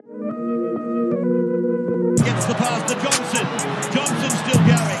pass to Johnson. Johnson still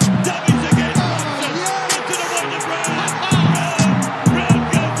going. Dummies again. Johnson. Into the way to Brown. Brown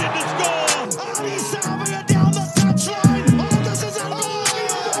goes in to score. Oh, he's serving it down the touchline. Oh, this is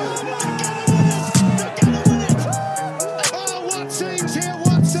unbelievable. They're gonna win it. Oh, what scenes here,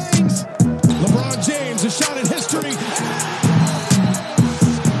 what scenes. LeBron James, a shot at history.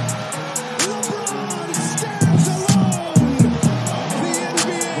 LeBron stands alone. The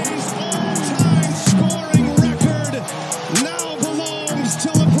NBA's all-time scoring record now belongs to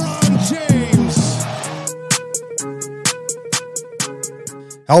LeBron James.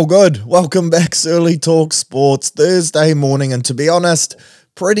 Oh, good. Welcome back, Searley Talk Sports, Thursday morning. And to be honest,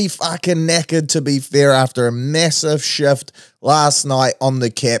 pretty fucking knackered, to be fair, after a massive shift last night on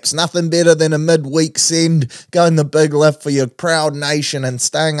the Caps. Nothing better than a midweek send, going the big lift for your proud nation and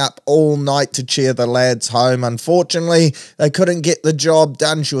staying up all night to cheer the lads home. Unfortunately, they couldn't get the job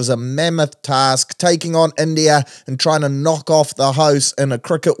done. She was a mammoth task, taking on India and trying to knock off the hosts in a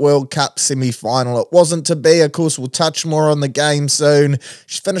Cricket World Cup semi-final. It wasn't to be. Of course, we'll touch more on the game soon.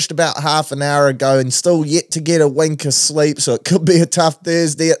 She finished about half an hour ago and still yet to get a wink of sleep, so it could be a tough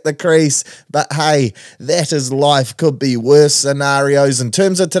Thursday at the crease. But hey, that is life. Could be worse scenarios. In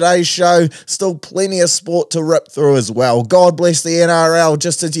terms of today's show, still plenty of sport to rip through as well. God bless the NRL,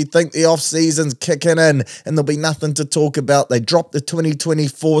 just as you think the off-season's kicking in and there'll be nothing to talk about. They dropped the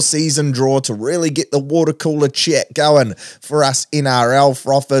 2024 season draw to really get the water cooler chat going for us NRL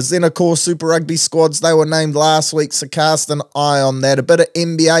frothers. Then, of course, Super Rugby Squads, they were named last week, so cast an eye on that. A bit of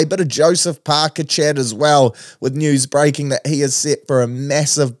NBA, a bit of Joseph Parker chat as well, with news breaking that he is set for a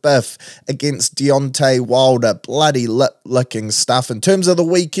massive biff against Deontay Wilder. Bloody lip-licking stuff. In terms of the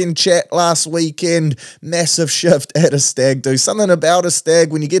weekend chat last weekend, massive shift at a stag do. Something about a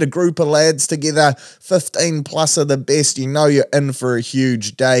stag, when you get a group of lads together, 15 plus of the best, you know you're in for a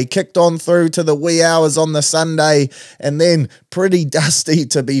huge day. Kicked on through to the wee hours on the Sunday, and then pretty dusty,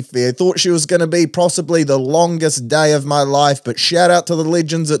 to be fair. Thought she was going to be possibly the longest day of my life, but shout out to the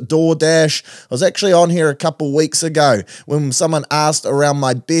legends at DoorDash. I was actually on here a couple weeks ago when someone asked around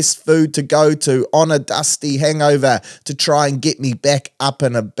my best food to go to on a dusty hangover to try and get me back up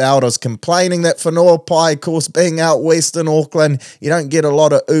and about. I was complaining that Whanua Pai, of course, being out west in Auckland, you don't get a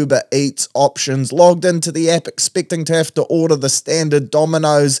lot of Uber Eats options. Logged into the app expecting to have to order the standard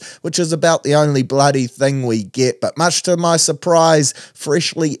Domino's, which is about the only bloody thing we get. But much to my surprise,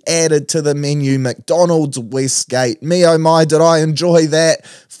 freshly added to the menu, McDonald's Westgate. Me oh my, did I enjoy that.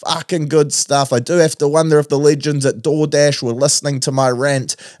 Fucking good stuff. I do have to wonder if the legends at DoorDash were listening to my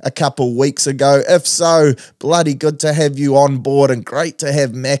rant a couple weeks ago. If so, bloody good to have you on board and great to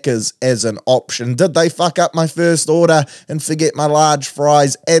have Macca's as an option. Did they fuck up my first order and forget my large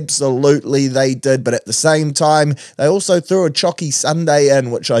fries? Absolutely they did, but at the same time, they also threw a chocky sundae in,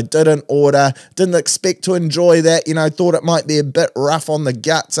 which I didn't order. Didn't expect to enjoy that, thought it might be a bit rough on the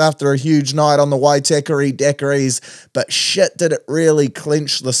guts after a huge night on the Waitakere daiquiris, but shit, did it really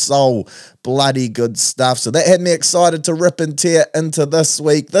clench the soul. Bloody good stuff. So that had me excited to rip and tear into this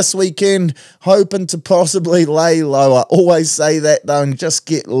week. This weekend, hoping to possibly lay low. I always say that though, and just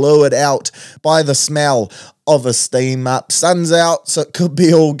get lured out by the smell of a steam up. Sun's out, so it could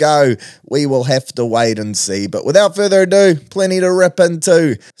be all go. We will have to wait and see. But without further ado, plenty to rip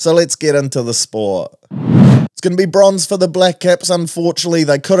into. So let's get into the sport. It's going to be bronze for the Black Caps. Unfortunately,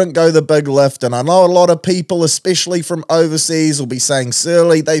 they couldn't go the big lift, and I know a lot of people, especially from overseas, will be saying,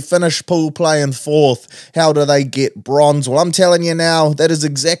 Searley, they finished pool play in fourth. How do they get bronze? Well, I'm telling you now, that is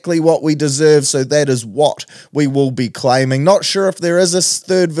exactly what we deserve, so that is what we will be claiming. Not sure if there is a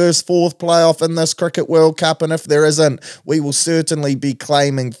third versus fourth playoff in this Cricket World Cup, and if there isn't, we will certainly be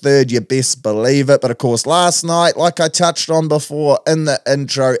claiming third, you best believe it. But of course, last night, like I touched on before in the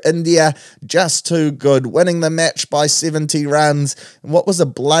intro, India, just too good, winning the match by 70 runs, and what was a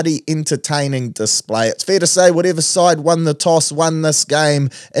bloody entertaining display. It's fair to say whatever side won the toss won this game.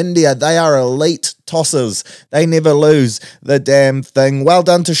 India, they are elite tossers. They never lose the damn thing. Well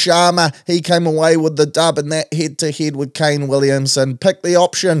done to Sharma. He came away with the dub in that head-to-head with Kane Williamson. Picked the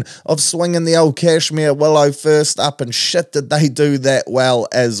option of swinging the old Kashmir Willow first up, and shit did they do that well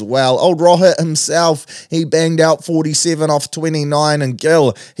as well. Old Rohit himself, he banged out 47 off 29, and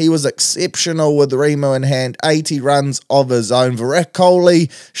Gill, he was exceptional with Remo in hand, 80 runs of his own. Virat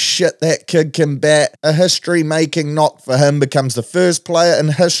Kohli, shit, that kid can bat. A history-making knock for him, becomes the first player in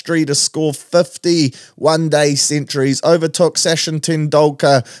history to score 50 40 one-day centuries, overtook Sachin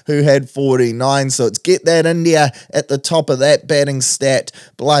Tendulkar, who had 49. So it's get that India at the top of that batting stat.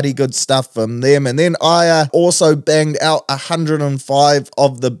 Bloody good stuff from them. And then Iyer also banged out 105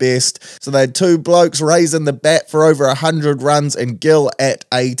 of the best. So they had two blokes raising the bat for over 100 runs and Gill at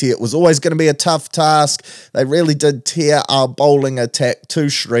 80. It was always going to be a tough task. They really did tear our bowling attack to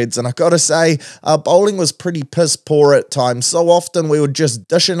shreds. And I got to say, our bowling was pretty piss poor at times. So often we were just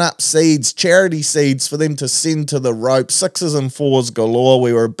dishing up seeds, charity seeds for them to send to the rope. Sixes and fours galore.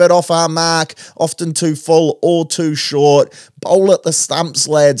 We were a bit off our mark, often too full or too short. Bowl at the stumps,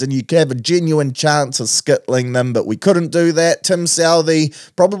 lads, and you could have a genuine chance of skittling them, but we couldn't do that. Tim Southey,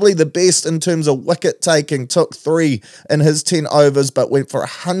 probably the best in terms of wicket taking, took 3 in his 10 overs, but went for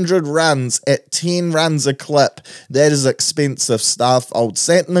 100 runs at 10 runs a clip. That is expensive stuff. Old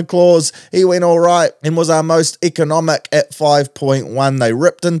Santa Claus, he went all right and was our most economic at 5.1. They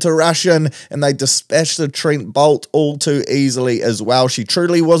ripped into Russian and they dispatched the Trent Bolt all too easily as well. She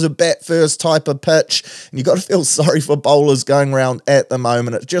truly was a bat first type of pitch, and you got to feel sorry for bowlers going around at the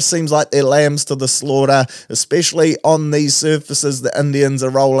moment. It just seems like they're lambs to the slaughter, especially on these surfaces the Indians are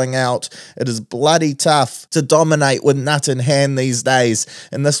rolling out. It is bloody tough to dominate with nut in hand these days,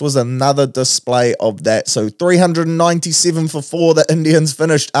 and this was another display of that. So 397 for 4 the Indians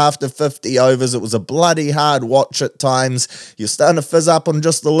finished after 50 overs. It was a bloody hard watch at times. You're starting to fizz up on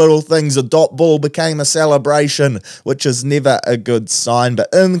just the little things. A dot ball became a celebration, which is never a good sign, but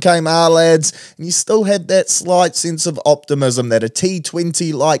in came our lads, and you still had that slight sense of optimism that a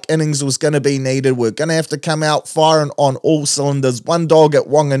T20-like innings was going to be needed. We're going to have to come out firing on all cylinders. One dog at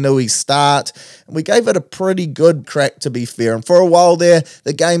Wanganui start, and we gave it a pretty good crack, to be fair. And for a while there,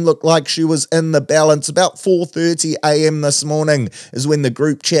 the game looked like she was in the balance. About 4:30 a.m. this morning is when the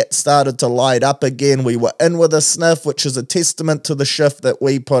group chat started to light up again. We were in with a sniff, which is a testament to the shift that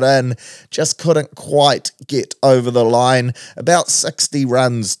we put in. Just couldn't quite get over the line. About 60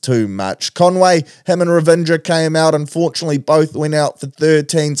 runs too much. Conway, him and Ravindra came out. Unfortunately, both went out for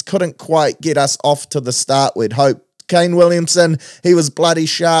 13s. Couldn't quite get us off to the start we'd hoped. Kane Williamson, he was bloody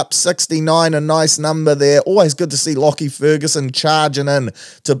sharp, 69, a nice number there. Always good to see Lockie Ferguson charging in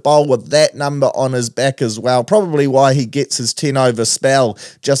to bowl with that number on his back as well. Probably why he gets his 10-over spell,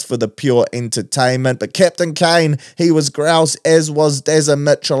 just for the pure entertainment. But Captain Kane, he was grouse, as was Dazza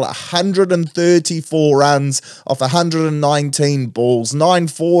Mitchell. 134 runs off 119 balls, 9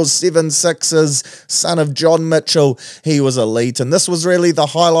 fours, 7 sixes. Son of John Mitchell, he was elite. And this was really the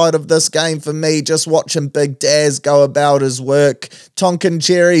highlight of this game for me, just watching Big Daz go about his work, Tonkin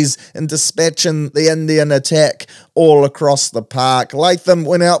cherries and dispatching the Indian attack all across the park. Latham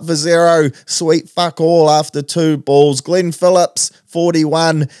went out for 0, sweet fuck all after 2 balls. Glenn Phillips,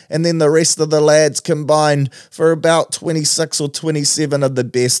 41, and then the rest of the lads combined for about 26 or 27 of the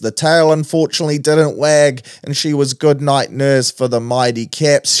best. The tail unfortunately didn't wag, and she was good night nurse for the mighty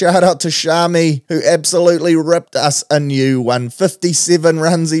Caps. Shout out to Shami, who absolutely ripped us a new one. 57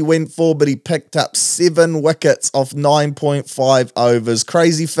 runs he went for, but he picked up 7 wickets off 9.5 overs.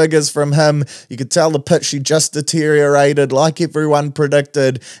 Crazy figures from him. You could tell the pitch she just deteriorated like everyone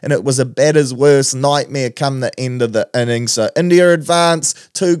predicted, and it was a batter's worst nightmare come the end of the innings. So India advance,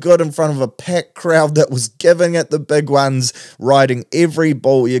 too good in front of a packed crowd that was giving it the big ones, riding every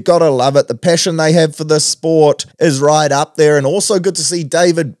ball. You gotta love it. The passion they have for this sport is right up there, and also good to see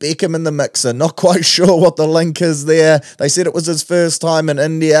David Beckham in the mixer. Not quite sure what the link is there. They said it was his first time in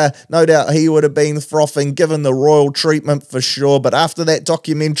India. No doubt he would have been frothing, given the royal treatment for sure. But after that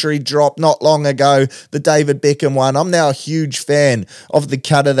documentary dropped not long ago, the David Beckham one, I'm now a huge fan of the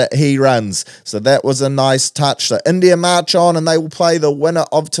cutter that he runs. So that was a nice touch. So India march on, and they will play the winner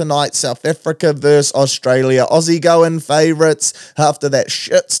of tonight, South Africa versus Australia. Aussie go in favourites after that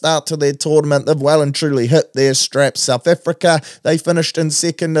shit start to their tournament. They've well and truly hit their straps. South Africa, they finished in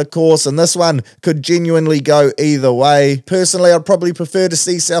second, of course, and this one could genuinely go either way. Personally, I'd probably prefer to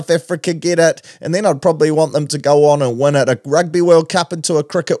see South Africa get it, and then I'd probably want them to go on and win it. A Rugby World Cup into a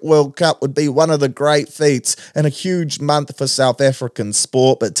Cricket World Cup would be one of the great feats and a huge month for South African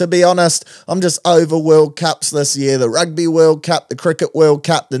sport. But to be honest, I'm just over World Cups this year. The Rugby World Cup, the Cricket World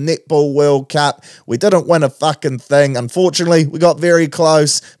Cup, the Netball World Cup. We didn't win a fucking thing. Unfortunately, we got very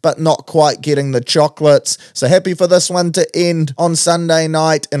close, but not quite getting the chocolates. So happy for this one to end on Sunday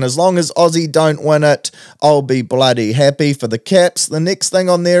night, and as long as Aussie don't win it, I'll be bloody happy. For the Caps, the next thing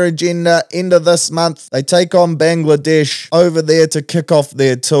on their agenda, end of this month, they take on Bangladesh over there to kick off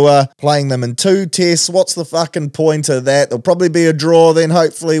their tour, playing them in 2 tests. What's the fucking fucking point of that. There'll probably be a draw, then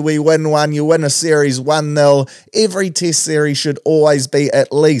hopefully we win one. You win a series 1-0. Every test series should always be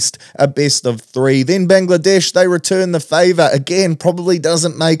at least a best of 3. Then Bangladesh, they return the favour. Again, probably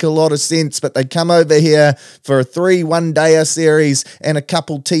doesn't make a lot of sense, but they come over here for a 3 one-dayer series and a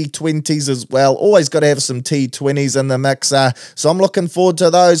couple T20s as well. Always got to have some T20s in the mixer. So I'm looking forward to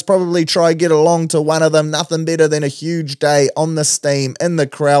those. Probably try get along to one of them. Nothing better than a huge day on the steam in the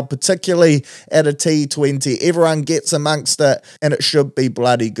crowd, particularly at a T20. Everyone gets amongst it and it should be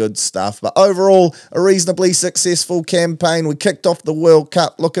bloody good stuff. But overall, a reasonably successful campaign. We kicked off the World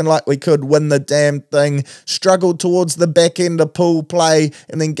Cup looking like we could win the damn thing. Struggled towards the back end of pool play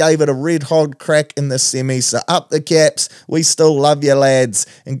and then gave it a red hot crack in the semis. So up the caps. We still love you, lads,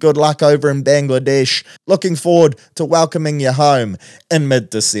 and good luck over in Bangladesh. Looking forward to welcoming you home in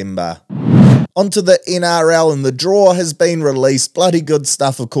mid-December. Onto the NRL, and the draw has been released. Bloody good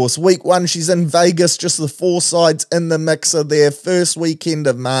stuff, of course. Week 1, she's in Vegas, just the 4 sides in the mixer there. First weekend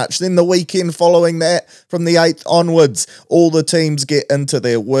of March. Then the weekend following that, from the 8th onwards, all the teams get into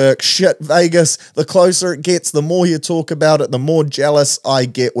their work. Shit, Vegas, the closer it gets, the more you talk about it, the more jealous I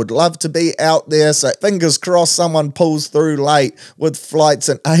get. Would love to be out there, so fingers crossed someone pulls through late with flights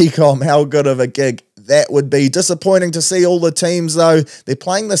and ACOM. How good of a gig that would be. Disappointing to see all the teams, though. They're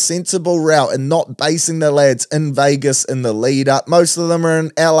playing the sensible route and not basing the lads in Vegas in the lead up. Most of them are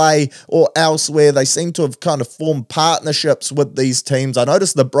in LA or elsewhere. They seem to have kind of formed partnerships with these teams. I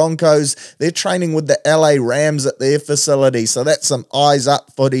noticed the Broncos, they're training with the LA Rams at their facility, so that's some eyes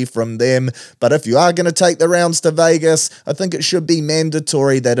up footy from them. But if you are going to take the rounds to Vegas, I think it should be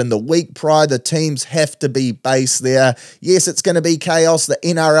mandatory that in the week prior, the teams have to be based there. Yes, it's going to be chaos. The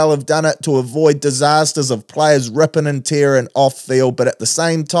NRL have done it to avoid disasters of players ripping and tearing off field, but at the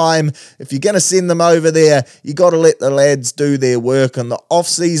same time, if you're going to send them over there, you got to let the lads do their work. And the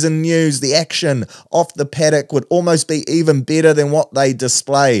off-season news, the action off the paddock would almost be even better than what they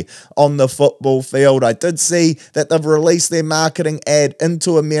display on the football field. I did see that they've released their marketing ad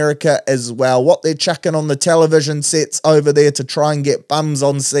into America as well. What they're chucking on the television sets over there to try and get bums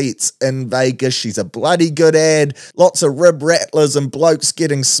on seats in Vegas. She's a bloody good ad. Lots of rib rattlers and blokes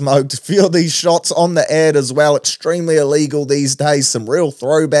getting smoked. A few of these shots on the ad as well, extremely illegal these days. Some real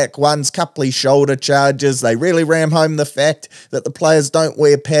throwback ones, coupley shoulder charges. They really ram home the fact that the players don't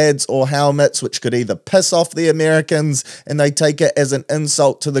wear pads or helmets, which could either piss off the Americans and they take it as an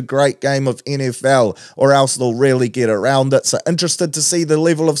insult to the great game of NFL, or else they'll really get around it. So interested to see the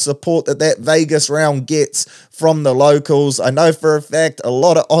level of support that Vegas round gets from the locals. I know for a fact a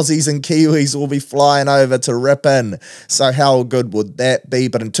lot of Aussies and Kiwis will be flying over to rip in. So how good would that be?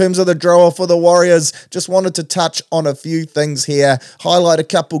 But in terms of the draw for the Warriors, just wanted to touch on a few things here, highlight a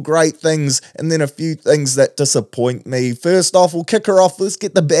couple great things, and then a few things that disappoint me. First off, we'll kick her off. Let's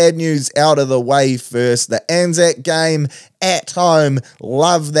get the bad news out of the way first. The Anzac game at home,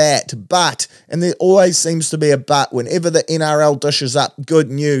 love that, but, and there always seems to be a but whenever the NRL dishes up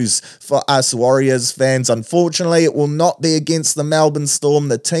good news for us Warriors fans. Unfortunately, it will not be against the Melbourne Storm,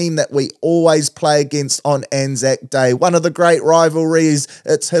 the team that we always play against on Anzac Day. One of the great rivalries,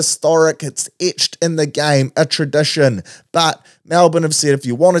 it's historic, it's etched in the game, a tradition, but Melbourne have said if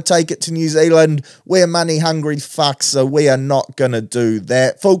you want to take it to New Zealand, we're money hungry fucks, so we are not going to do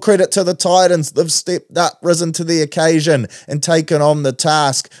that. Full credit to the Titans. They've stepped up, risen to the occasion and taken on the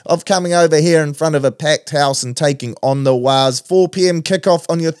task of coming over here in front of a packed house and taking on the Wars. 4 p.m. kickoff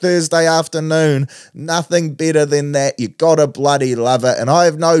on your Thursday afternoon. Nothing better than that. You gotta bloody love it. And I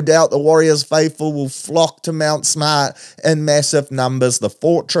have no doubt the Warriors faithful will flock to Mount Smart in massive numbers. The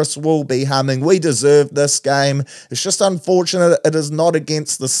Fortress will be humming. We deserve this game. It's just unfortunate it is not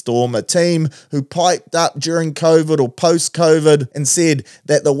against the Storm, a team who piped up during COVID or post-COVID and said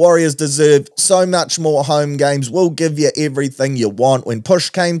that the Warriors deserve so much more home games. We'll give you everything you want. When push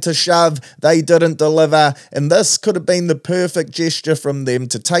came to shove, they didn't deliver, and this could have been the perfect gesture from them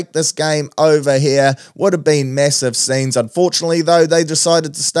to take this game over here. Would have been massive scenes. Unfortunately, though, they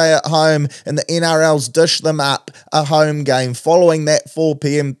decided to stay at home, and the NRL's dished them up a home game following that 4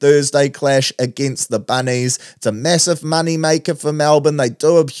 p.m. Thursday clash against the Bunnies. It's a massive money maker for Melbourne. They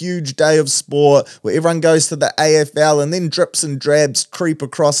do a huge day of sport where everyone goes to the AFL and then drips and drabs creep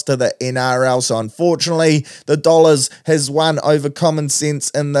across to the NRL. So unfortunately, the Dollars has won over common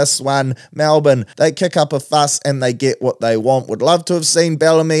sense in this one. Melbourne, they kick up a fuss and they get what they want. Would love to have seen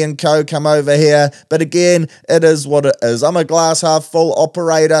Bellamy and co come over here, but again, it is what it is. I'm a glass half full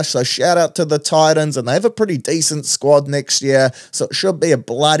operator, so shout out to the Titans, and they have a pretty decent squad next year, so it should be a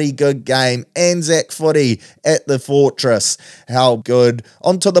bloody good game. Anzac footy at the Fortress. fortress. How good.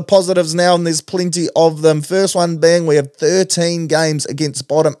 On to the positives now, and there's plenty of them. First one being we have 13 games against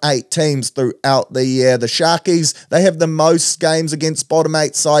bottom 8 teams throughout the year. The Sharkies, they have the most games against bottom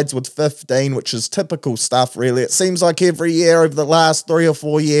 8 sides with 15, which is typical stuff, really. It seems like every year over the last 3 or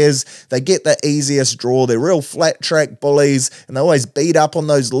 4 years, they get the easiest draw. They're real flat track bullies, and they always beat up on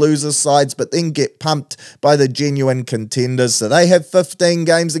those loser sides, but then get pumped by the genuine contenders. So they have 15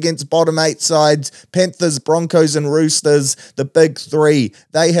 games against bottom 8 sides. Panthers, Broncos, and Roosters, the big three,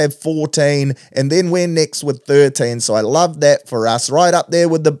 they have 14, and then we're next with 13. So I love that for us. Right up there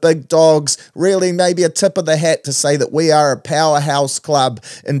with the big dogs. Really maybe a tip of the hat to say that we are a powerhouse club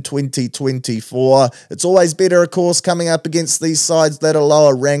in 2024. It's always better, of course, coming up against these sides that are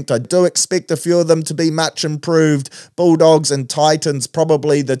lower ranked. I do expect a few of them to be much improved. Bulldogs and Titans,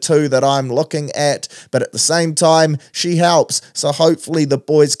 probably the two that I'm looking at, but at the same time, she helps. So hopefully the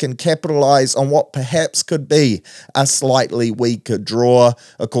boys can capitalize on what perhaps could be a slightly weaker draw.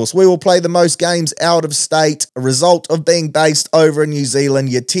 Of course, we will play the most games out of state. A result of being based over in New Zealand,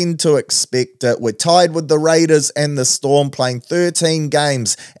 you tend to expect it. We're tied with the Raiders and the Storm, playing 13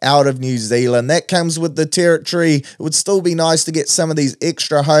 games out of New Zealand. That comes with the territory. It would still be nice to get some of these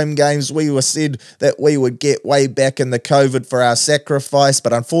extra home games we were said that we would get way back in the COVID for our sacrifice,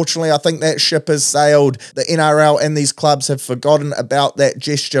 but unfortunately I think that ship has sailed. The NRL and these clubs have forgotten about that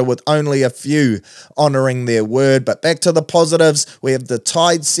gesture, with only a few honouring their word. But back to the positives, we have the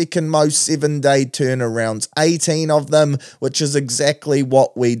tied second most 7-day turnarounds, 18 of them, which is exactly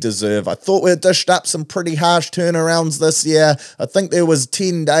what we deserve. I thought we dished up some pretty harsh turnarounds this year. I think there was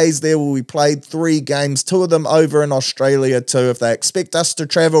 10 days there where we played 3 games, 2 of them over in Australia too. If they expect us to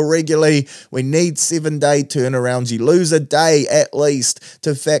travel regularly, we need 7-day turnarounds. You lose a day at least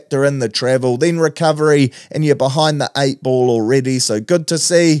to factor in the travel, then recovery, and you're behind the 8 ball already. So good to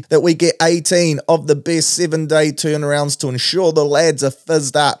see that we get 18 of the best 7-day turnarounds to ensure the lads are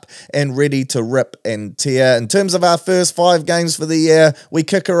fizzed up and ready to rip and tear. In terms of our first 5 games for the year, we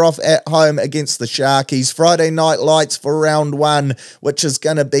kick her off at home against the Sharkies. Friday night lights for round 1, which is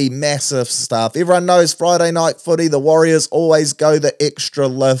going to be massive stuff. Everyone knows Friday night footy, the Warriors always go the extra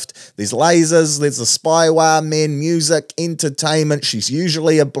lift. There's lasers, there's the spyware men, music, entertainment. She's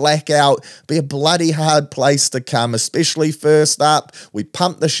usually a blackout. Be a bloody hard place to come, especially first up. We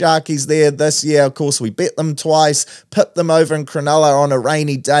pumped the Sharkies there this year. Of course, we bet them twice, pipped them over in Cronulla on a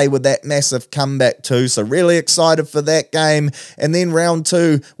rainy day with that massive comeback too. So really excited for that game. And then round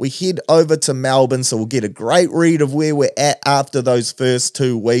 2, we head over to Melbourne. So we'll get a great read of where we're at after those first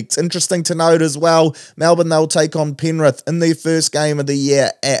 2 weeks. Interesting to note as well, Melbourne, they'll take on Penrith in their first game of the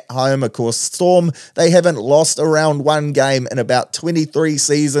year at home. Of course, Storm, they haven't lost a round 1 game in about 23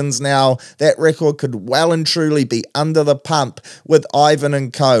 seasons now. That record could well and truly be under the pump with Ivan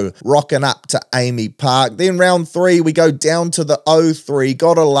and co rocking up to Amy Park. Then round 3, we go down to the O3.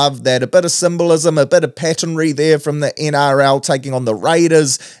 Gotta love that. A bit of symbolism, a bit of patternry there from the NRL taking on the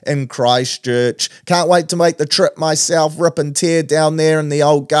Raiders in Christchurch. Can't wait to make the trip myself, rip and tear down there in the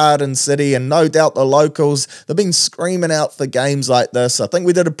old Garden City, and no doubt the locals, they've been screaming out for games like this. I think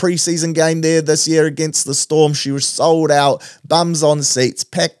we did a pre-season game there this year against the Storm. She was sold out, bums on seats,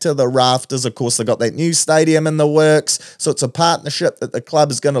 packed to the rafters. Of course, they got that new stadium in the works, so it's a partnership that the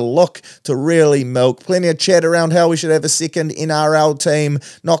club is going to look to really milk. Plenty of chat around how we should have a second NRL team.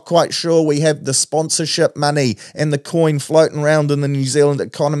 Not quite sure we have the sponsorship money and the coin floating around in the New Zealand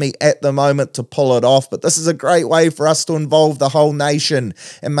economy at the moment to pull it off, but this is a great way for us to involve the whole nation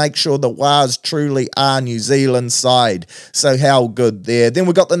and make sure the Wars truly are New Zealand side. So how good there. Then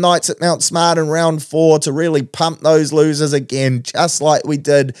we got the Knights at Mount Smart in round 4 to really pump those losers again, just like we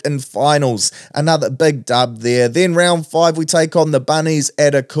did in finals. Another big dub there. Then round 5, we take on the Bunnies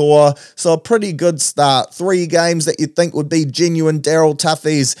at Akor. So a pretty good start. 3 games that you'd think would be genuine Daryl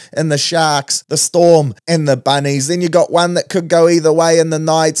Toughies in the Sharks, the Storm, and the Bunnies. Then you got one that could go either way in the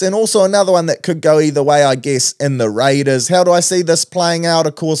Knights, and also another one that could go either way, I guess, in the Raiders. How do I see this playing out?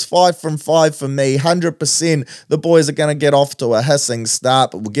 Of course, 5 from 5 for me. 100% the boys are going to get off to a hissing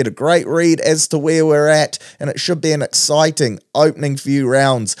start, but we'll get a great read as to where we're at, and it should be an exciting opening few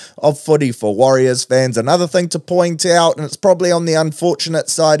rounds of footy for Warriors fans. Another thing to point out, and it's probably on the unfortunate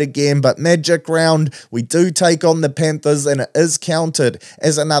side again, but Magic Round, we do take on the Panthers, and it is counted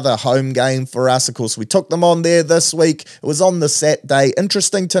as another home game for us. Of course, we took them on there this week. It was on the Saturday.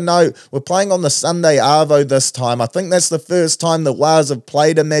 Interesting to note, we're playing on the Sunday Arvo this time. I think that's the first time the Wars have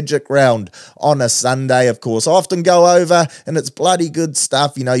played a Magic Round on a Sunday. Of course, I often go over, and it's bloody good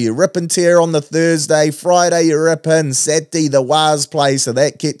stuff. You know, you rip and tear on the Thursday, Friday you rip in, Saturday the Wars play, so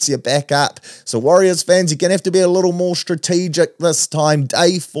that gets you back up. So Warriors fans, you're going to have to be a little more strategic this time.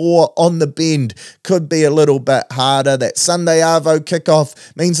 Day 4 on the bend could be a little bit harder. That Sunday Arvo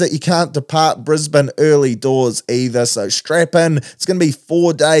kickoff means that you can't depart Brisbane early doors either, so strap in. It's going to be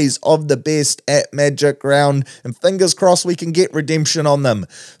 4 days of the best at Magic Round, and fingers crossed we can get redemption on them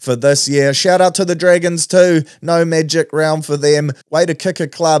for this year. Shout out to the Dragons too. No Magic Round for them. Way to kick a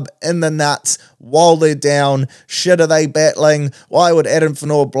club in the nuts while they're down. Shit, are they battling? Why would Adam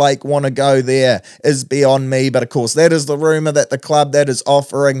Fanor-Blake want to go there is beyond me, but of course that is the rumour that the club that is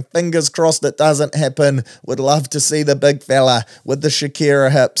offering. Fingers crossed it doesn't happen. Would love to see the big fella with the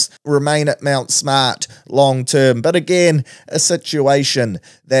Shakira hips remain at Mount Smart long term, but again, a situation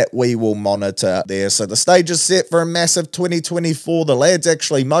that we will monitor there. So the stage is set for a massive 2024. The lads,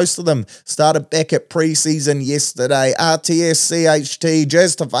 actually most of them, started back at pre-season yesterday. RTS, CHT,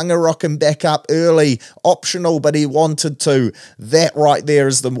 Jazz Tavanga rocking back up early, optional, but he wanted to. That right there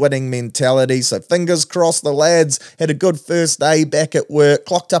is the winning mentality. So fingers crossed the lads had a good first day back at work,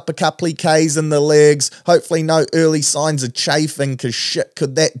 clocked up a couple of Ks in the legs. Hopefully no early signs of chafing, because shit,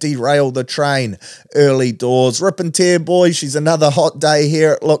 could that derail the train early doors. Rip and tear, boys. She's another hot day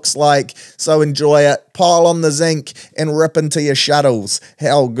here, it looks like. So enjoy it. Pile on the zinc and rip into your shuttles.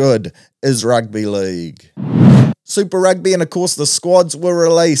 How good is rugby league? Super Rugby and of course the squads were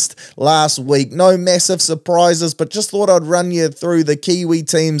released last week. No massive surprises, but just thought I'd run you through the Kiwi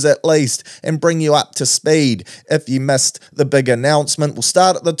teams at least and bring you up to speed if you missed the big announcement. We'll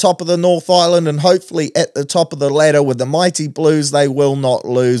start at the top of the North Island and hopefully at the top of the ladder with the Mighty Blues. They will not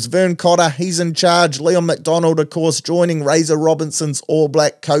lose. Vern Cotter, he's in charge. Leon McDonald, of course, joining Razor Robinson's All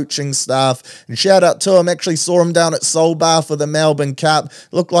Black coaching staff. And shout out to him. Actually saw him down at Solbar for the Melbourne Cup.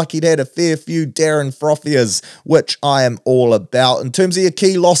 Looked like he'd had a fair few Darren Frothiers, which I am all about. In terms of your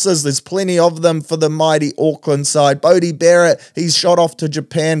key losses, there's plenty of them for the mighty Auckland side. Bodie Barrett, he's shot off to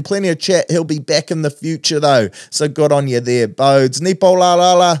Japan. Plenty of chat. He'll be back in the future though, so good on you there, Bodes. Nipo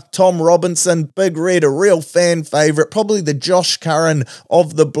Lalala, Tom Robinson, Big Red, a real fan favourite. Probably the Josh Curran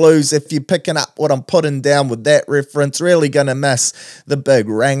of the Blues if you're picking up what I'm putting down with that reference. Really going to miss the big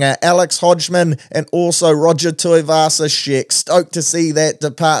ranger. Alex Hodgman and also Roger Tuivasa Sheck. Stoked to see that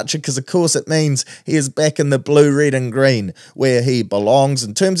departure, because of course it means he is back in the blue, red and green where he belongs.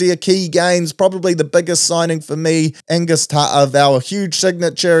 In terms of your key gains, probably the biggest signing for me, Angus Ta'avau, a huge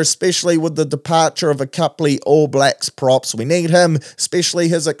signature, especially with the departure of a couple of All Blacks props. We need him, especially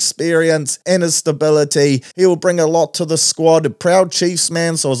his experience and his stability. He will bring a lot to the squad. A proud Chiefs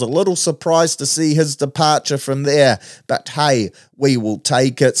man, so I was a little surprised to see his departure from there, but hey, we will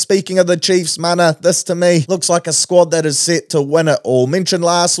take it. Speaking of the Chiefs, mana, this to me looks like a squad that is set to win it all. Mentioned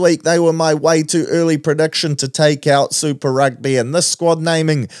last week they were my way too early prediction to take out Super Rugby, and this squad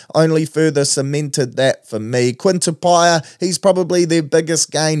naming only further cemented that for me. Quinn Tupaia, he's probably their biggest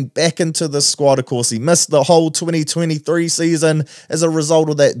gain back into the squad. Of course, he missed the whole 2023 season as a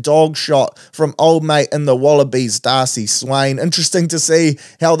result of that dog shot from old mate in the Wallabies, Darcy Swain. Interesting to see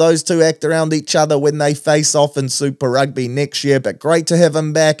how those two act around each other when they face off in Super Rugby next year, but great to have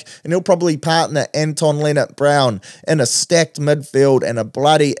him back, and he'll probably partner Anton Leonard-Brown in a stacked midfield and a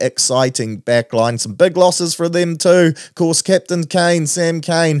bloody exciting backline. Some big losses for them too. Of course, Captain Kane, Sam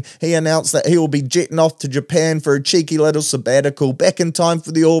Kane, he announced that he will be jetting off to Japan for a cheeky little sabbatical, back in time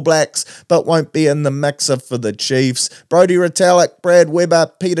for the All Blacks, but won't be in the mixer for the Chiefs. Brodie Retallick, Brad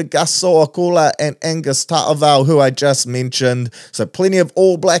Weber, Peter Gasso-Akula, and Angus Ta'avau, who I just mentioned. So plenty of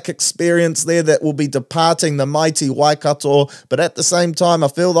All Black experience there that will be departing the mighty Waikato, but at the same time, I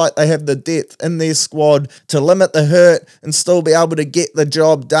feel like they have the depth in their squad to limit the hurt and still be able to get the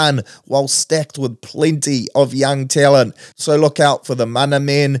job done while stacked with plenty of young talent. So look out for the Mana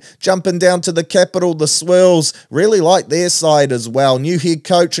men. Jumping down to the capital, the Swirls, really like their side as well. New head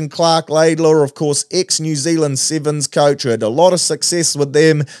coach and Clark Laidlaw, of course, ex-New Zealand Sevens coach, who had a lot of success with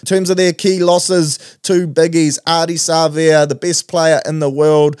them. In terms of their key losses, two biggies. Artie Savea, the best player in the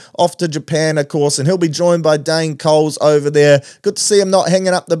world, off to Japan, of course, and he'll be joined by Dane Coles over there. Good to see him not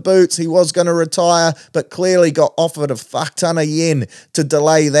hanging up the boots. He was going to retire, but clearly got offered a fuck ton of yen to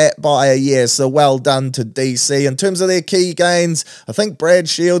delay that by a year, so well done to DC. In terms of their key gains, I think Brad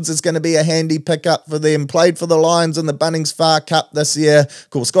Shields is going to be a handy pickup for them. Played for the Lions in the Bunnings Far Cup this year. Of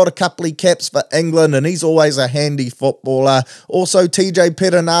course, got a couple of caps for England, and he's always a handy footballer. Also, TJ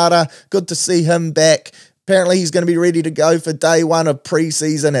Perenara, good to see him back. Apparently he's going to be ready to go for day one of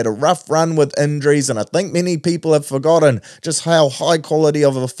preseason. Had a rough run with injuries, and I think many people have forgotten just how high quality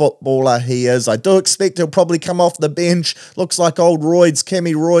of a footballer he is. I do expect he'll probably come off the bench. Looks like old Royd's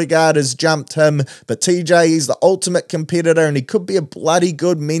Kemi Roygaard has jumped him, but TJ, he's the ultimate competitor, and he could be a bloody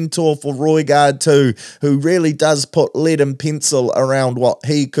good mentor for Roygaard too, who really does put lead and pencil around what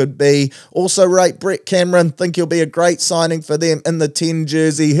he could be. Also rate Brett Cameron, think he'll be a great signing for them in the 10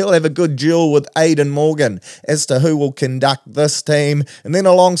 jersey. He'll have a good duel with Aidan Morgan as to who will conduct this team. And then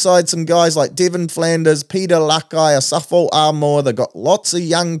alongside some guys like Devin Flanders, Peter Lakai, Asafo Armour, they've got lots of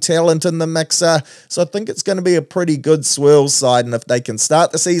young talent in the mixer. So I think it's going to be a pretty good Swirls side. And if they can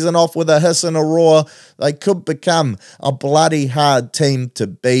start the season off with a hiss and a roar, they could become a bloody hard team to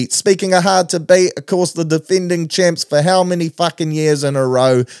beat. Speaking of hard to beat, of course, the defending champs for how many fucking years in a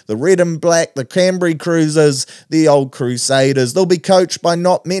row, the red and black, the Canberra Cruisers, the old Crusaders. They'll be coached by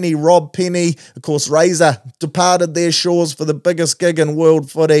not many Rob Penny. Of course, Razor departed their shores for the biggest gig in world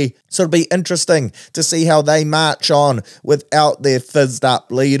footy. So it'll be interesting to see how they march on without their fizzed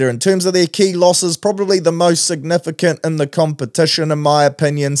up leader. In terms of their key losses, probably the most significant in the competition, in my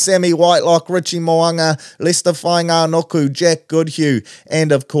opinion. Sammy Whitelock, Richie Moanga, Lester Whaingaanoku, Jack Goodhue,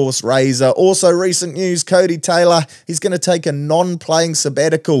 and of course Razor. Also recent news, Cody Taylor, he's going to take a non-playing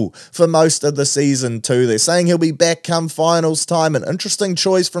sabbatical for most of the season too. They're saying he'll be back come finals time. An interesting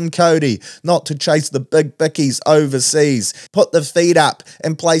choice from Cody, not to chase the big bickies overseas. Put the feet up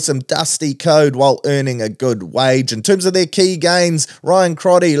and play some dusty code while earning a good wage. In terms of their key gains, Ryan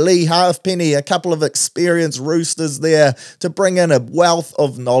Crotty, Lee Halfpenny, a couple of experienced Roosters there to bring in a wealth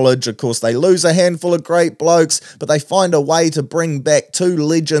of knowledge. Of course, they lose a handful of great blokes, but they find a way to bring back two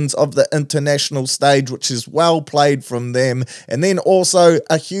legends of the international stage, which is well played from them. And then also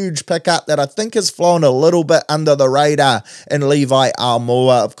a huge pickup that I think has flown a little bit under the radar in Levi Armour.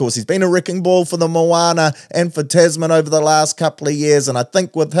 Of course, he's been a wrecking ball for the Moana and for Tasman over the last couple of years, and I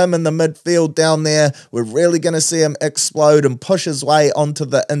think with him in the midfield down there, we're really going to see him explode and push his way onto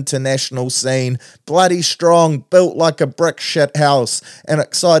the international scene. Bloody strong, built like a brick shit house, and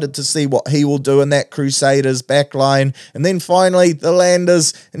excited to see what he will do in that Crusaders backline. And then finally, the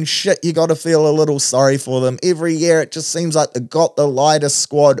Landers, and shit, you got to feel a little sorry for them. Every year, it just seems like they've got the lightest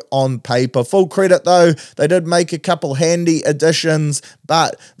squad on paper. Full credit though, they did make a couple handy additions,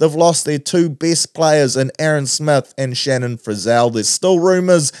 but they've lost their two best players in Aaron Smith and Shannon Frizzell. There's still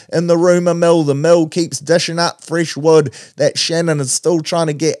rumours in the rumour mill. The mill keeps dishing up fresh wood that Shannon is still trying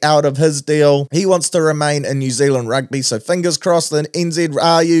to get out of his deal. He wants to remain in New Zealand rugby, so fingers crossed that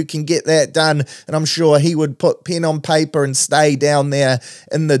NZRU can get that done, and I'm sure he would put pen on paper and stay down there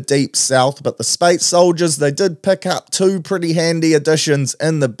in the deep south. But the Space Soldiers, they did pick up two pretty handy additions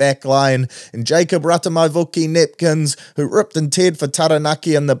in the back line, and Jacob Ratamaivuki Nepkins, who ripped and teared for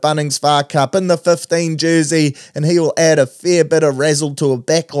Taranaki in the Bunnings Far Cup in the 15 jersey, and he will add a fair bit of razzle to a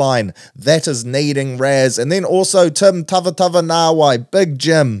back line that is needing Raz. And then also Tim Tavatava Nawai, Big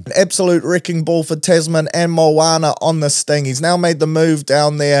Jim, an absolute wrecking ball for Tasman and Moana on the sting. He's now made the move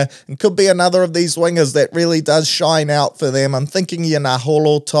down there and could be another of these wingers that really does shine out for them. I'm thinking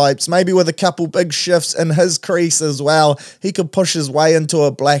Naholo types, maybe with a couple big shifts in his crease as well. He could push his way into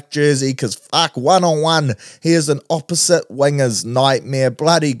a black jersey, because fuck, one-on-one, he is an opposite winger's nightmare.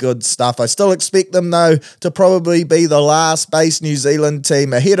 Bloody good stuff. I still expect them though to probably be the last base New Zealand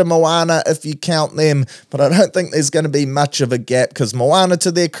team, ahead of Moana if you count them, but I don't think there's going to be much of a gap, because Moana,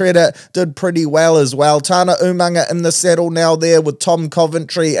 to their credit, did pretty well as well. Tana Umanga in the saddle now there with Tom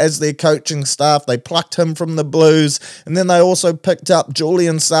Coventry as their coaching staff. They plucked him from the Blues, and then they also picked up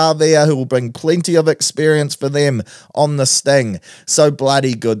Julian Savia, who will bring plenty of experience for them on the sting. So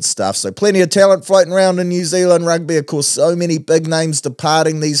bloody good stuff. So plenty of talent floating around in New Zealand rugby. Of course, so many big names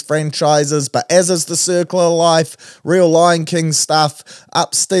departing these franchises, but as is the circle of life, real Lion King stuff,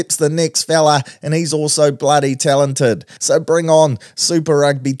 up steps the next fella, and he's also bloody talented. So bring on Super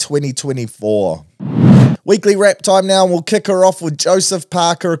Rugby 2024. Weekly wrap time now, and we'll kick her off with Joseph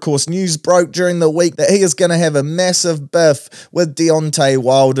Parker. Of course, news broke during the week that he is going to have a massive biff with Deontay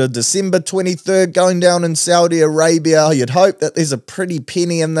Wilder. December 23rd, going down in Saudi Arabia. You'd hope that there's a pretty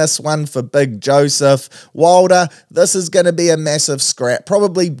penny in this one for Big Joseph. Wilder, this is going to be a massive scrap.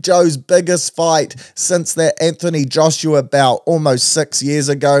 Probably Joe's biggest fight since that Anthony Joshua bout almost 6 years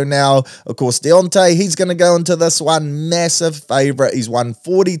ago now. Of course, Deontay, he's going to go into this one massive favourite. He's won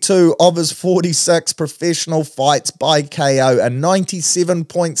 42 of his 46 professional professional fights by KO, a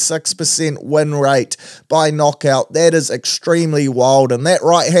 97.6% win rate by knockout. That is extremely wild, and that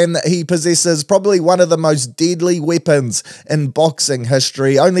right hand that he possesses, probably one of the most deadly weapons in boxing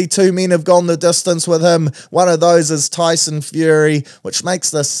history. Only two men have gone the distance with him. One of those is Tyson Fury, which makes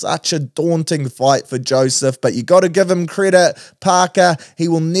this such a daunting fight for Joseph, but you got to give him credit. Parker, he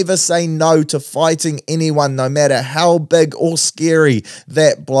will never say no to fighting anyone, no matter how big or scary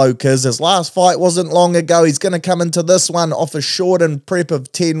that bloke is. His last fight wasn't long ago. He's going to come into this one off a shortened prep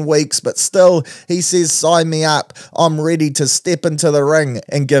of 10 weeks, but still, he says, sign me up. I'm ready to step into the ring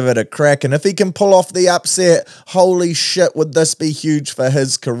and give it a crack. And if he can pull off the upset, holy shit, would this be huge for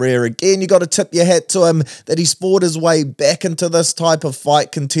his career. Again, you got to tip your hat to him that he's fought his way back into this type of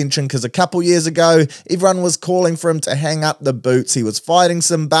fight contention, because a couple years ago, everyone was calling for him to hang up the boots. He was fighting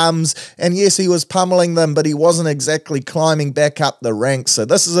some bums, and yes, he was pummeling them, but he wasn't exactly climbing back up the ranks. So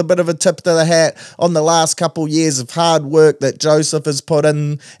this is a bit of a tip to the hat on the last couple years of hard work that Joseph has put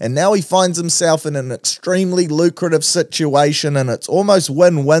in, and now he finds himself in an extremely lucrative situation, and it's almost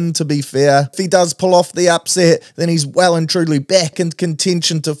win-win, to be fair. If he does pull off the upset, then he's well and truly back in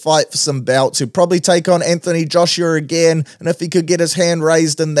contention to fight for some belts. He'll probably take on Anthony Joshua again, and if he could get his hand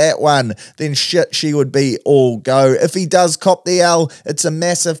raised in that one, then shit, she would be all go. If he does cop the L, it's a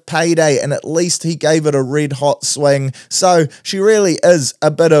massive payday, and at least he gave it a red hot swing. So she really is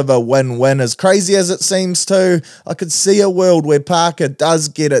a bit of a win-win. As crazy as it seems to, I could see a world where Parker does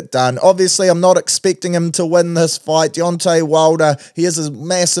get it done. Obviously, I'm not expecting him to win this fight. Deontay Wilder, he is a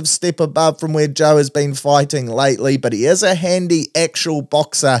massive step above from where Joe has been fighting lately, but he is a handy actual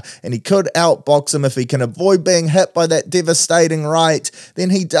boxer, and he could outbox him. If he can avoid being hit by that devastating right, then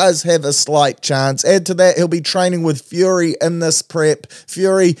he does have a slight chance. Add to that, he'll be training with Fury in this prep.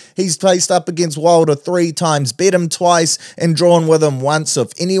 Fury, he's faced up against Wilder 3 times, bet him twice, and drawn with him once. So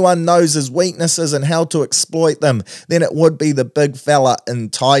if anyone knows his weaknesses and how to exploit them, then it would be the big fella in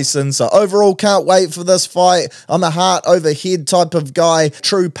Tyson. So overall, can't wait for this fight. I'm a heart over head type of guy,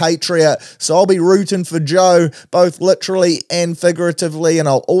 true patriot, so I'll be rooting for Joe, both literally and figuratively, and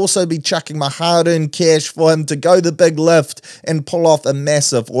I'll also be chucking my hard-earned cash for him to go the big lift and pull off a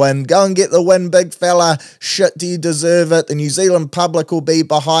massive win. Go and get the win, big fella. Shit, do you deserve it? The New Zealand public will be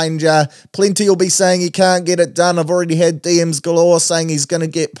behind you. Plenty will be saying he can't get it done. I've already had DMs galore saying he's going to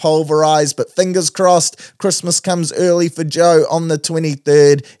get pulverized, but fingers crossed, Christmas comes early for Joe on the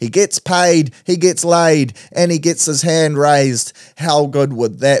 23rd. He gets paid, he gets laid, and he gets his hand raised. How good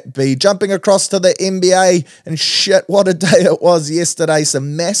would that be? Jumping across to the NBA, and shit, what a day it was yesterday.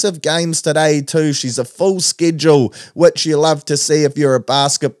 Some massive games today too. She's a full schedule, which you love to see if you're a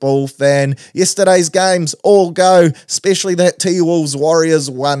basketball fan. Yesterday's games all go, especially that T-Wolves Warriors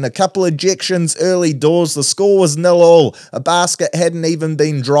one. A couple ejections early doors. The score was 0-0. A basket hadn't even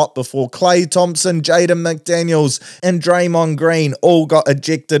been dropped before Klay Thompson, Jaden McDaniels, and Draymond Green all got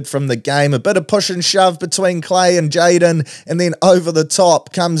ejected from the game. A bit of push and shove between Klay and Jaden, and then over the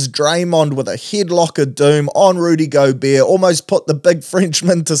top comes Draymond with a headlock of doom on Rudy Gobert. Almost put the big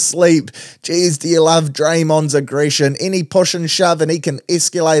Frenchman to sleep. Jeez, do you love Draymond's aggression? Any push and shove, and he can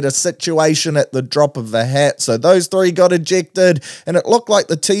escalate a situation at the drop of a hat. So those three got ejected, and it looked like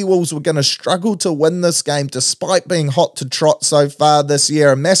the T-Wolves were going to struggle to win this game despite being hot to trot so far this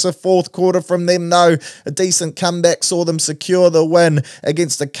year. A massive fourth quarter from them though. A decent comeback saw them secure the win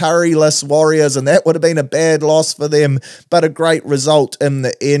against the Curryless Warriors, and that would have been a bad loss for them, but a great result in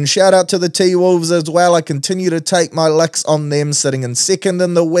the end. Shout out to the T-Wolves as well. I continue to take my licks on them, sitting in second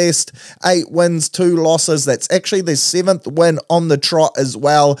in the West. 8 wins, 2 losses. That's actually their 7th win on the trot as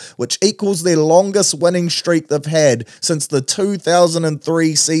well, which equals their longest winning streak they've had since the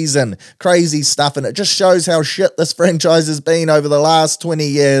 2003 season. Crazy stuff, and it just shows how shit this franchise has been over the last 20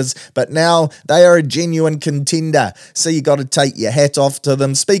 years, but now they are a genuine contender, so you got to take your hat off to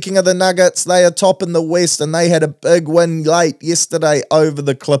them. Speaking of the Nuggets, they are top in the West, and they had a big win late yesterday over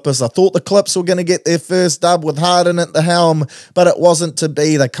the Clippers. I thought the Clips were going to get their first dub with Harden at the helm, but it wasn't to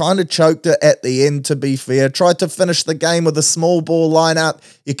be. They kind of choked it at the end, to be fair. Tried to finish the game with a small ball lineup.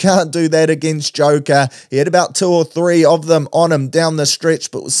 You can't do that against Joker. He had about 2 or 3 of them on him down the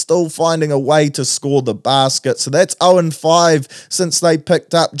stretch, but was still finding a way to score the basket. So that's 0-5 since they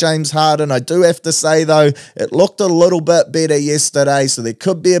picked up James Harden. I do have to say, though, it looked a little bit better yesterday, so there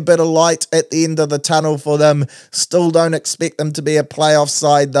could be a bit of light at the end of the tunnel for them. Still don't expect them to be a playoff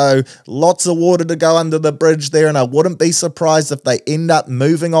side, though. Lots of water to go under the bridge there, and I wouldn't be surprised if they end up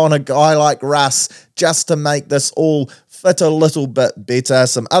moving on a guy like Russ just to make this all fit a little bit better.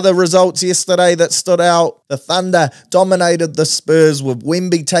 Some other results yesterday that stood out. The Thunder dominated the Spurs with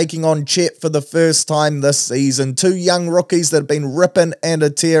Wemby taking on Chet for the first time this season. Two young rookies that have been ripping and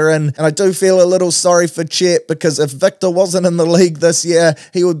a tearing. And I do feel a little sorry for Chet because if Victor wasn't in the league this year,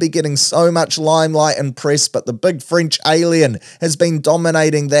 he would be getting so much limelight and press. But the big French alien has been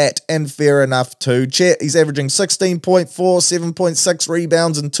dominating that, and fair enough too. Chet, he's averaging 16.4, 7.6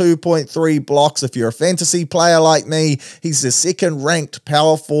 rebounds and 2.3 blocks. If you're a fantasy player like me, he's the second ranked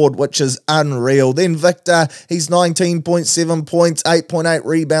power forward, which is unreal. Then Victor, he's 19.7 points, 8.8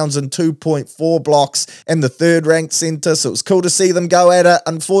 rebounds and 2.4 blocks, and the third ranked center, so it was cool to see them go at it.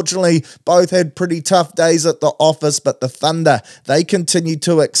 Unfortunately, both had pretty tough days at the office, but the Thunder, they continue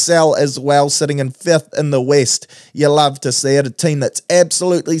to excel as well, sitting in 5th in the West. You love to see it, a team that's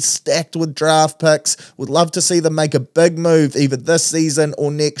absolutely stacked with draft picks. Would love to see them make a big move either this season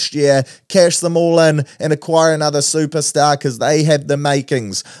or next year, cash them all in and acquire another superstar because they have the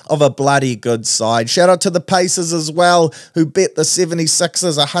makings of a bloody good side. Shout out to the Pacers as well, who bet the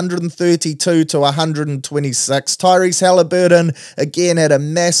 76ers 132 to 126. Tyrese Halliburton again had a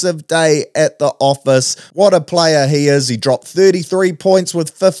massive day at the office. What a player he is. He dropped 33 points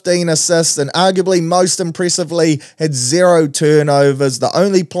with 15 assists and arguably most impressively had 0 turnovers. The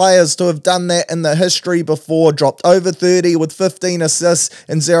only players to have done that in the history before, dropped over 30 with 15 assists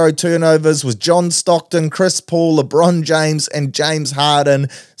and 0 turnovers, was John Stockton, Chris Paul, LeBron James and James Harden.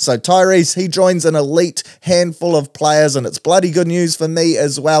 So Tyrese, he joins an elite handful of players, and it's bloody good news for me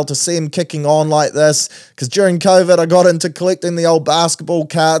as well to see him kicking on like this, because during COVID I got into collecting the old basketball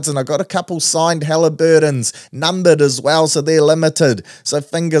cards and I got a couple signed Halliburtons, numbered as well, so they're limited. So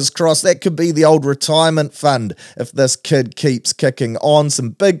fingers crossed that could be the old retirement fund if this kid keeps kicking on. Some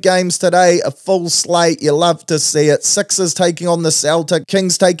big games today, a full slate, you love to see it. Sixers taking on the Celtics,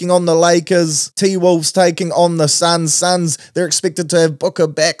 Kings taking on the Lakers, T-Wolves taking on the Suns. They're expected to have Booker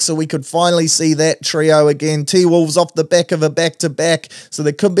back, so we could finally see that trio again. T-Wolves off the back of a back-to-back, so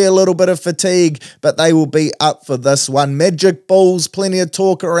there could be a little bit of fatigue, but they will be up for this one. Magic Bulls, plenty of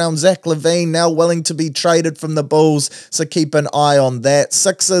talk around Zach LaVine now willing to be traded from the Bulls, so keep an eye on that.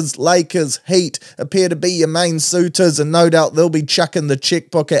 Sixers, Lakers, Heat appear to be your main suitors, and no doubt they'll be chucking the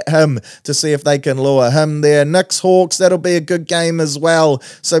checkbook at him to see if they can lure him there. Knicks, Hawks, that'll be a good game as well,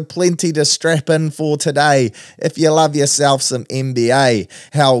 so plenty to strap in for today if you love yourself some NBA.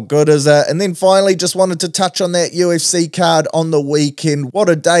 How good is it? And then finally, just wanted to touch on that UFC card on the weekend. What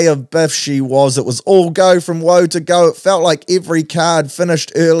a day of biff she was. It was all go from woe to go. It felt like every card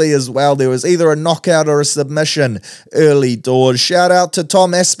finished early as well. There was either a knockout or a submission early doors. Shout out to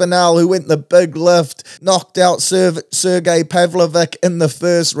Tom Aspinall, who went the big lift, knocked out Sergey Pavlovich in the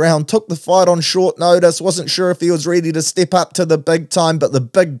first round, took the fight on short notice, wasn't sure if he was ready to step up to the big time, but the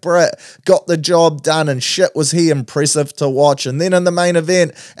big Brit got the job done, and shit was he impressive to watch. And then in the main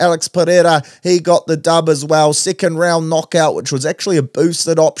event, Alex Pereira, he got the dub as well. Second round knockout, which was actually a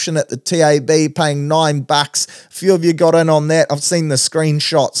boosted option at the TAB, paying $9. A few of you got in on that. I've seen the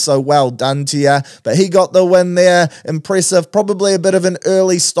screenshots, so well done to you. But he got the win there. Impressive. Probably a bit of an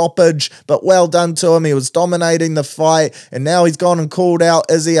early stoppage, but well done to him. He was dominating the fight, and now he's gone and called out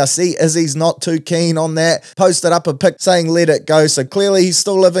Izzy. I see Izzy's not too keen on that. Posted up a pic saying let it go. So clearly he's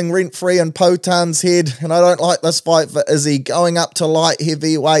still living rent-free in Potan's head, and I don't like this fight for Izzy. Going up to light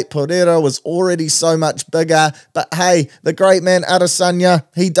heavyweight, Pereira was already so much bigger, but hey, the great man Adesanya,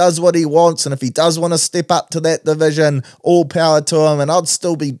 he does what he wants, and if he does want to step up to that division, all power to him, and I'd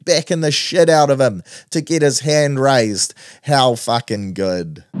still be backing the shit out of him to get his hand raised. How fucking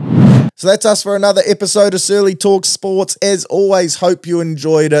good. So that's us for another episode of Searley Talk Sports. As always, hope you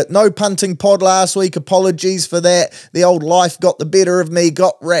enjoyed it. No punting pod last week. Apologies for that. The old life got the better of me,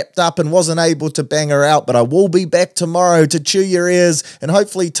 got wrapped up and wasn't able to bang her out. But I will be back tomorrow to chew your ears and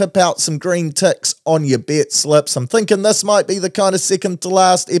hopefully tip out some green ticks on your bet slips. I'm thinking this might be the kind of second to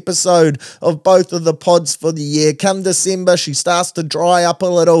last episode of both of the pods for the year. Come December, she starts to dry up a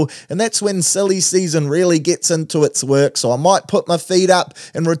little, and that's when silly season really gets into its work. So I might put my feet up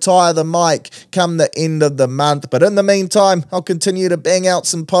and retire the mic come the end of the month. But in the meantime, I'll continue to bang out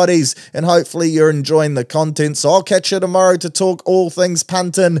some potties, and hopefully you're enjoying the content. So I'll catch you tomorrow to talk all things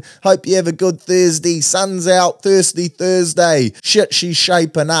punting. Hope you have a good Thursday. Sun's out, thirsty Thursday. Shit, she's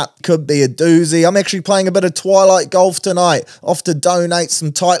shaping up. Could be a doozy. I'm actually playing a bit of Twilight Golf tonight. Off to donate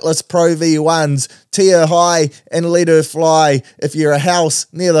some Titleist Pro V1s. Tee her high and let her fly. If you're a house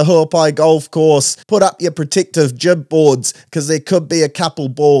near the Huapai golf course, put up your protective jib boards, because there could be a couple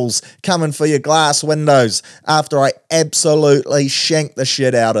balls coming for your glass windows after I absolutely shank the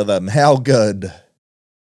shit out of them. How good.